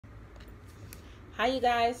Hi you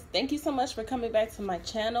guys, thank you so much for coming back to my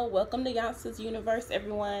channel. Welcome to Yansa's Universe,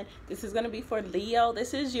 everyone. This is going to be for Leo.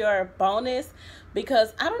 This is your bonus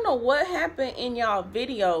because I don't know what happened in y'all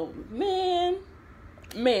video. Man,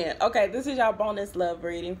 okay, this is y'all bonus love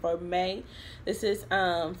reading for May. This is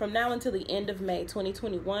from now until the end of May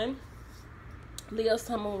 2021. Leo,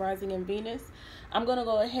 Sun, Moon, Rising, and Venus. I'm going to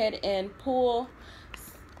go ahead and pull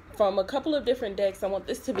from a couple of different decks. I want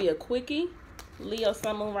this to be a quickie. Leo,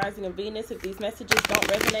 Sun, Moon, Rising, and Venus. If these messages don't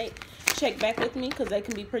resonate, check back with me because they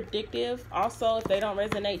can be predictive. Also, if they don't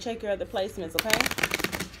resonate, check your other placements,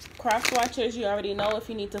 okay? Cross watchers, you already know if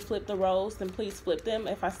you need to flip the roles, then please flip them.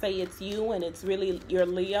 If I say it's you and it's really your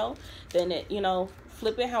Leo, then it,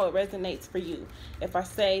 flip it how it resonates for you. If I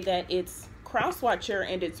say that it's cross watcher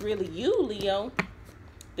and it's really you, Leo,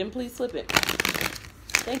 then please flip it.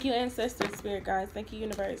 Thank you, ancestors, spirit guides. Thank you,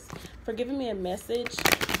 universe, for giving me a message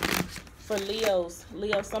for Leo's.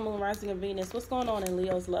 Leo, Sun, Moon, Rising, and Venus. What's going on in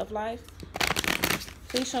Leo's love life?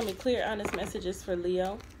 Please show me clear, honest messages for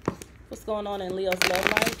Leo. What's going on in Leo's love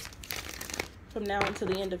life from now until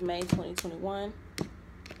the end of May 2021?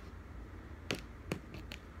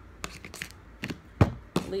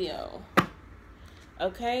 Leo.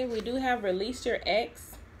 Okay, we do have release your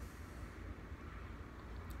ex.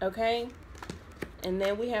 Okay. And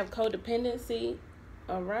then we have codependency.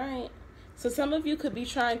 All right. So some of you could be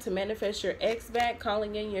trying to manifest your ex back,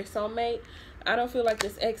 calling in your soulmate. I don't feel like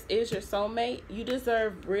this ex is your soulmate. You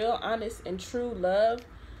deserve real, honest, and true love.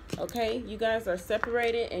 Okay? You guys are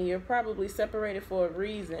separated, and you're probably separated for a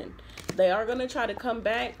reason. They are going to try to come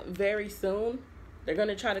back very soon. They're going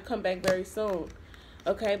to try to come back very soon.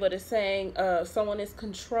 Okay? But it's saying someone is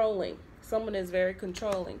controlling. Someone is very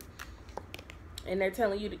controlling. And they're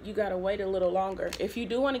telling you that you got to wait a little longer. If you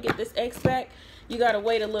do want to get this ex back, you got to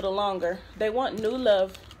wait a little longer. They want new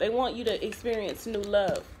love. They want you to experience new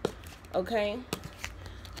love. Okay?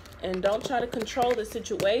 And don't try to control the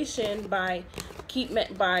situation by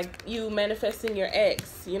you manifesting your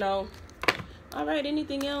ex, All right,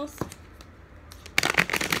 anything else?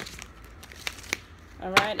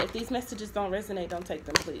 All right, if these messages don't resonate, don't take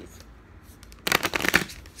them, please.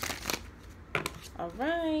 All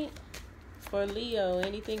right. For Leo,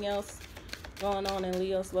 anything else going on in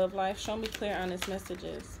Leo's love life? Show me clear, honest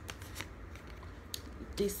messages.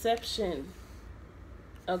 Deception.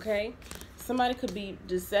 Okay? Somebody could be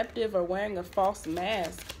deceptive or wearing a false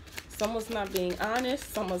mask. Someone's not being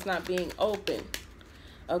honest. Someone's not being open.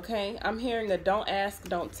 Okay? I'm hearing a don't ask,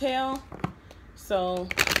 don't tell. So,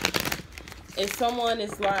 if someone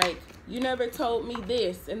is like, you never told me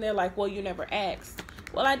this, and they're like, well, you never asked.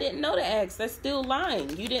 Well, I didn't know to ask. That's still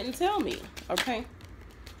lying. You didn't tell me. Okay?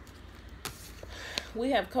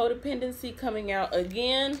 We have codependency coming out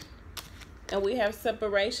again. And we have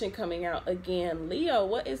separation coming out again. Leo,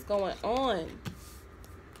 what is going on?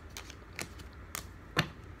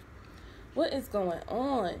 What is going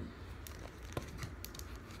on?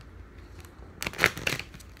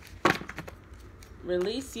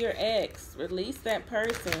 Release your ex. Release that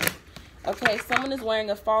person. Okay, someone is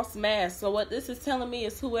wearing a false mask. So what this is telling me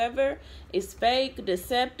is whoever is fake,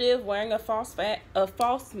 deceptive, wearing a false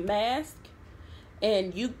mask,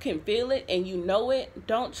 and you can feel it and you know it,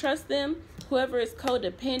 don't trust them. Whoever is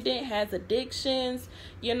codependent, has addictions,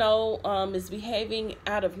 is behaving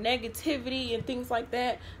out of negativity and things like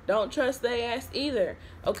that, don't trust their ass either.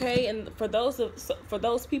 Okay, and for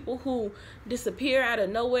those people who disappear out of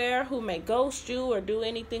nowhere, who may ghost you or do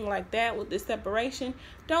anything like that with this separation,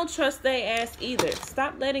 don't trust their ass either.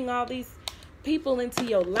 Stop letting all these people into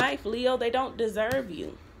your life, Leo. They don't deserve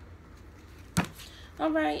you.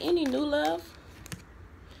 All right, any new love?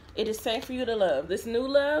 It is safe for you to love. This new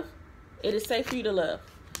love, it is safe for you to love.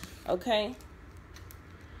 Okay?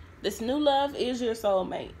 This new love is your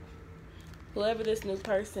soulmate. Whoever this new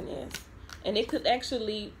person is. And it could actually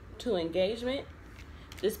lead to engagement.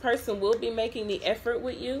 This person will be making the effort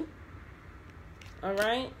with you. All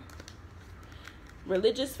right?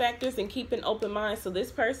 Religious factors and keep an open mind. So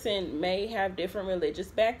this person may have different religious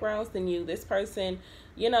backgrounds than you. This person,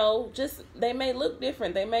 they may look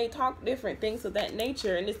different. They may talk different, things of that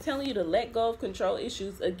nature. And it's telling you to let go of control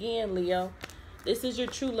issues again, Leo. This is your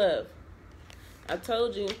true love. I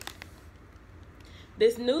told you.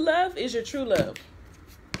 This new love is your true love.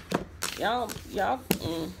 Y'all.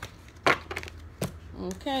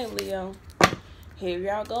 Okay, Leo. Here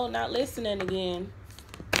y'all go, not listening again.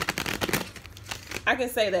 I can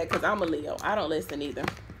say that because I'm a Leo. I don't listen either.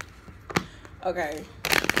 Okay.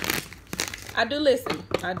 I do listen.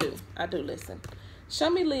 I do listen.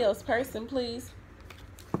 Show me Leo's person, please.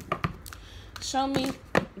 Show me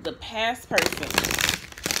the past person.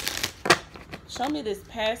 Show me this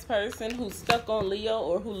past person who's stuck on Leo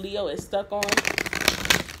or who Leo is stuck on.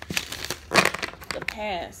 The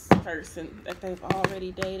past person that they've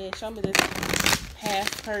already dated. Show me this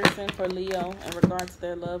past person for Leo in regards to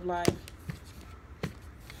their love life.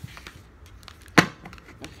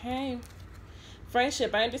 Okay.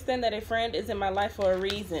 Friendship. I understand that a friend is in my life for a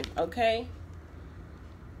reason. Okay.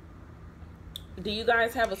 Do you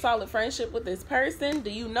guys have a solid friendship with this person? Do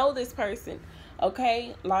you know this person?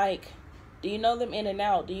 Okay. Like, do you know them in and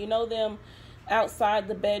out? Do you know them outside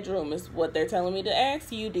the bedroom is what they're telling me to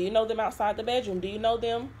ask you. Do you know them outside the bedroom? Do you know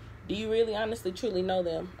them? Do you really honestly truly know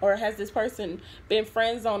them? Or has this person been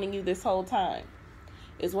friend zoning you this whole time?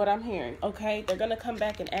 Is what I'm hearing. Okay. They're going to come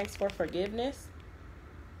back and ask for forgiveness.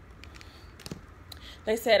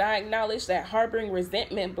 They said, I acknowledge that harboring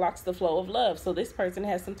resentment blocks the flow of love. So this person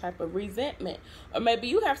has some type of resentment. Or maybe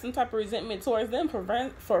you have some type of resentment towards them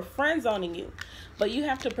for friend zoning you. But you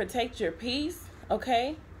have to protect your peace,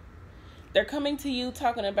 okay? They're coming to you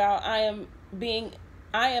talking about, I am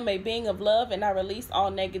a being of love and I release all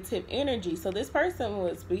negative energy. So this person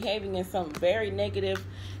was behaving in some very negative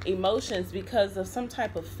emotions because of some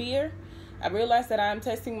type of fear. I realized that I'm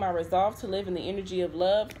testing my resolve to live in the energy of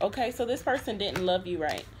love. Okay, so this person didn't love you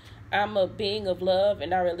right. I'm a being of love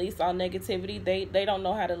and I release all negativity. They don't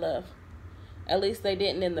know how to love. At least they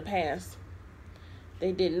didn't in the past.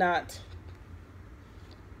 They did not.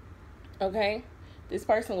 Okay, this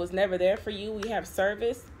person was never there for you. We have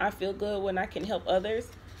service. I feel good when I can help others.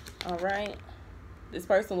 All right. This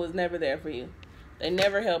person was never there for you. They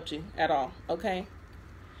never helped you at all. Okay.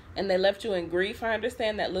 And they left you in grief. I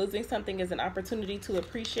understand that losing something is an opportunity to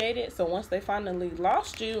appreciate it. So once they finally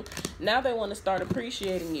lost you, now they want to start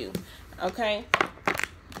appreciating you. Okay?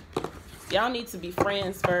 Y'all need to be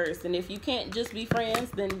friends first. And if you can't just be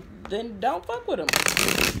friends, then don't fuck with them.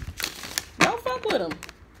 Don't fuck with them.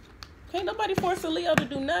 Can't nobody force a Leo to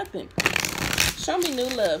do nothing. Show me new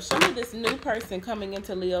love. Show me this new person coming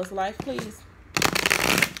into Leo's life, please.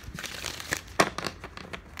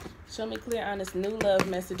 Show me clear, honest, new love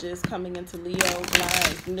messages coming into Leo's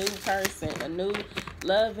life. New person, a new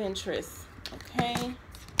love interest. Okay?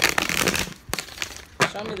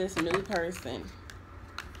 Show me this new person.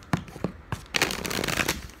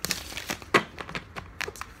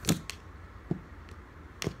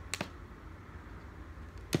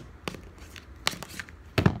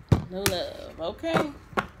 New love. Okay?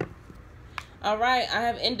 All right, I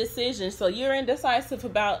have indecision. So you're indecisive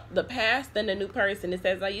about the past and the new person. It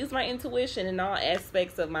says, I use my intuition in all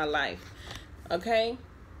aspects of my life. Okay?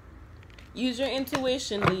 Use your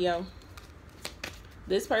intuition, Leo.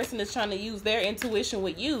 This person is trying to use their intuition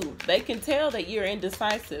with you. They can tell that you're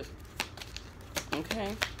indecisive.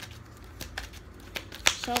 Okay?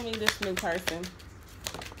 Show me this new person.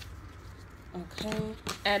 Okay?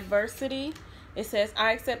 Adversity. It says,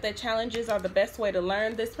 I accept that challenges are the best way to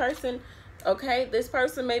learn. This person... Okay, this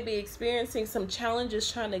person may be experiencing some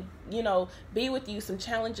challenges trying to, be with you, some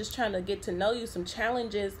challenges trying to get to know you, some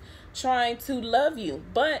challenges trying to love you.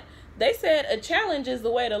 But they said a challenge is the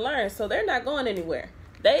way to learn, so they're not going anywhere.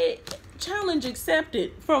 They challenge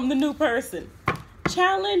accepted from the new person.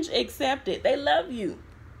 Challenge accepted. They love you.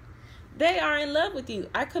 They are in love with you.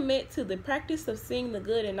 I commit to the practice of seeing the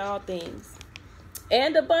good in all things.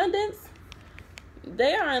 And abundance.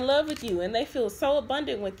 They are in love with you and they feel so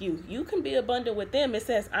abundant with you. You can be abundant with them. It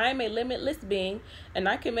says, I am a limitless being and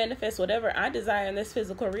I can manifest whatever I desire in this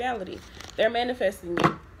physical reality. They're manifesting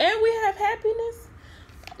you. And we have happiness.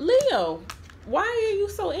 Leo, why are you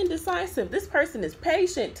so indecisive? This person is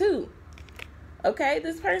patient too. Okay,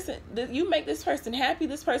 this person, you make this person happy.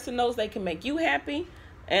 This person knows they can make you happy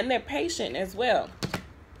and they're patient as well.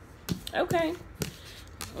 Okay,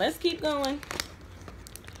 let's keep going.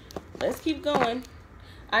 Let's keep going.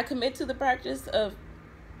 I commit to the practice of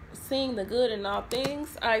seeing the good in all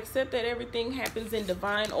things. I accept that everything happens in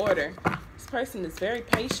divine order. This person is very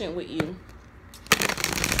patient with you.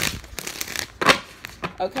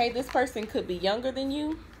 Okay, this person could be younger than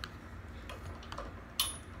you.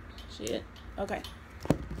 Shit. Okay.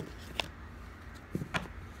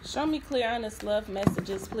 Show me clear, honest love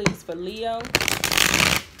messages, please, for Leo.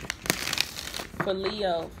 For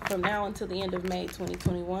Leo, from now until the end of May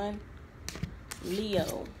 2021.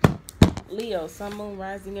 Leo, Sun, Moon,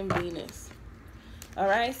 Rising, and Venus. All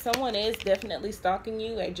right, someone is definitely stalking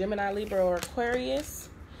you, a Gemini, Libra, or Aquarius.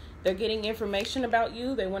 They're getting information about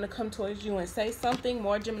you. They want to come towards you and say something.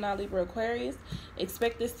 More Gemini, Libra, Aquarius.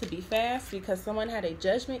 Expect this to be fast because someone had a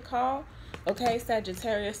judgment call. Okay,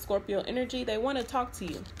 Sagittarius, Scorpio energy. They want to talk to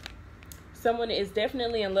you. Someone is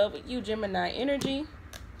definitely in love with you, Gemini energy.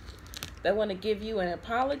 They want to give you an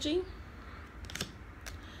apology.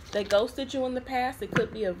 They ghosted you in the past. It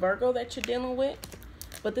could be a Virgo that you're dealing with.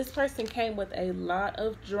 But this person came with a lot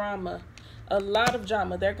of drama. A lot of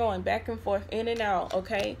drama. They're going back and forth, in and out,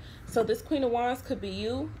 okay? So this Queen of Wands could be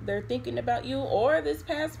you. They're thinking about you. Or this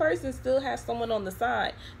past person still has someone on the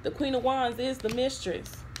side. The Queen of Wands is the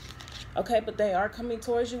mistress. Okay, but they are coming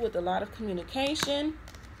towards you with a lot of communication.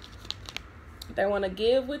 They want to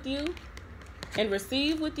give with you and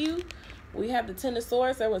receive with you. We have the Ten of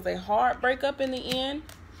Swords. There was a hard breakup in the end.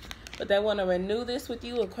 But they want to renew this with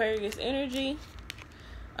you, Aquarius energy.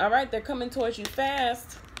 All right, they're coming towards you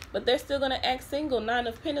fast. But they're still going to act single. Nine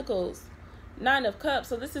of Pentacles. Nine of Cups.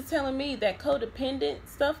 So this is telling me that codependent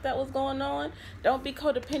stuff that was going on. Don't be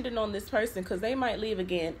codependent on this person because they might leave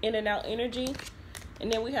again. In and out energy.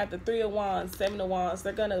 And then we have the Three of Wands, Seven of Wands.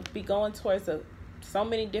 They're going to be going towards so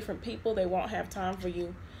many different people. They won't have time for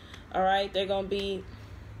you. All right. They're going to be,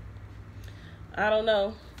 I don't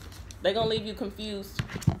know. They're going to leave you confused.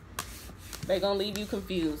 They're going to leave you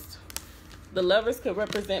confused. The Lovers could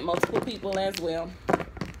represent multiple people as well.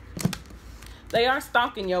 They are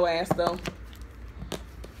stalking your ass, though.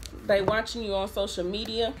 They watching you on social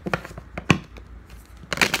media.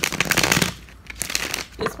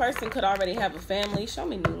 This person could already have a family. Show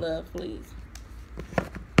me new love, please.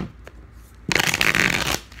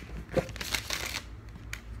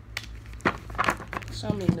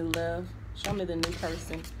 Show me new love. Show me the new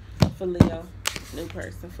person for Leo. New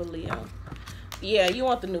person for Leo. Yeah, you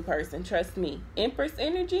want the new person. Trust me. Empress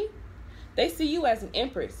energy. They see you as an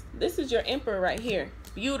empress. This is your emperor right here.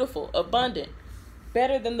 Beautiful, abundant,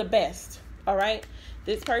 better than the best. All right.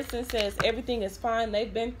 This person says everything is fine.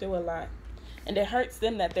 They've been through a lot. And it hurts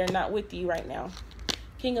them that they're not with you right now.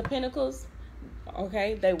 King of Pentacles.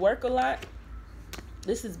 Okay. They work a lot.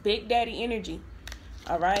 This is Big Daddy energy.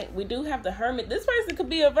 All right. We do have the Hermit. This person could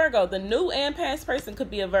be a Virgo. The new and past person could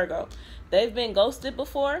be a Virgo. They've been ghosted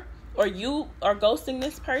before. Or you are ghosting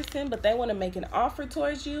this person. But they want to make an offer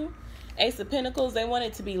towards you. Ace of Pentacles. They want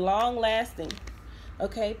it to be long lasting.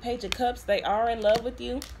 Okay. Page of Cups. They are in love with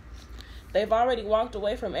you. They've already walked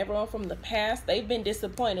away from everyone from the past. They've been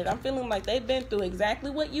disappointed. I'm feeling like they've been through exactly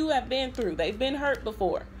what you have been through. They've been hurt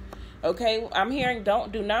before. Okay. I'm hearing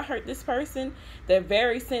do not hurt this person. They're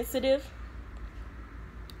very sensitive.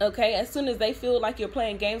 Okay. As soon as they feel like you're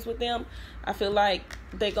playing games with them, I feel like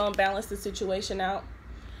they're going to balance the situation out.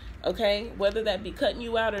 Okay. Whether that be cutting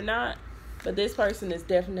you out or not. But this person is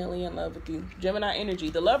definitely in love with you. Gemini energy.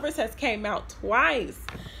 The Lovers has came out twice.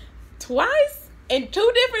 Twice? In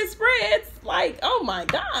 2 different spreads. Like, oh my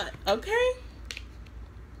God. Okay.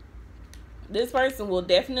 This person will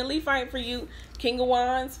definitely fight for you. King of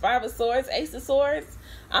Wands, Five of Swords, Ace of Swords.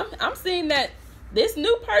 I'm seeing that this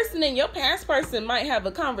new person and your past person might have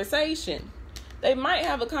a conversation. They might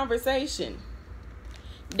have a conversation.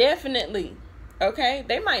 Definitely. Okay.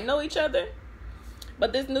 They might know each other.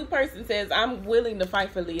 But this new person says, I'm willing to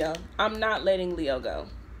fight for Leo. I'm not letting Leo go.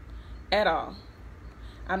 At all.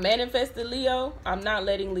 I manifested Leo. I'm not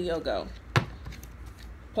letting Leo go.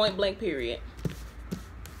 Point blank period.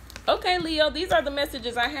 Okay, Leo. These are the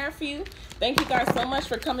messages I have for you. Thank you guys so much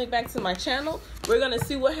for coming back to my channel. We're going to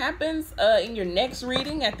see what happens in your next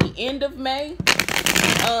reading at the end of May.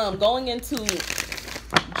 Going into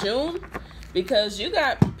June. Because you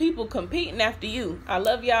got people competing after you. I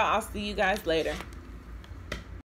love y'all. I'll see you guys later.